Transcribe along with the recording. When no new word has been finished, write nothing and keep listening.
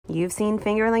You've seen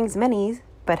Fingerlings Minis,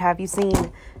 but have you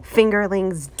seen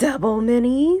Fingerlings Double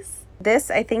Minis?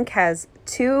 This, I think, has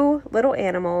 2 little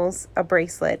animals, a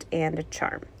bracelet, and a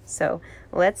charm. So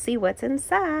let's see what's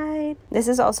inside. This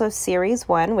is also Series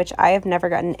 1, which I have never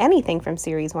gotten anything from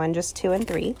Series 1, just 2 and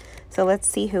 3. So let's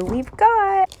see who we've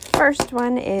got. First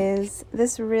one is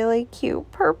this really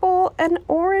cute purple and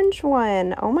orange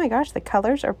one. Oh my gosh, the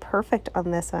colors are perfect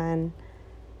on this one.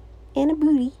 And a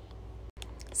booty.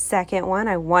 Second one,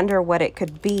 I wonder what it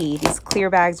could be. These clear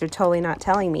bags are totally not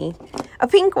telling me. A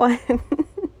pink one.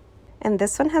 And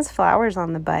this one has flowers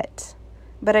on the butt.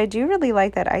 But I do really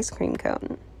like that ice cream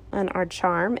cone. And our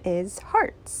charm is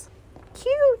hearts.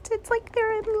 Cute. It's like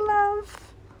they're in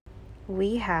love.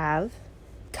 We have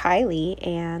Kylie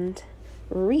and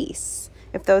Reese.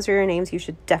 If those are your names, you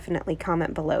should definitely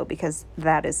comment below because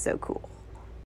that is so cool.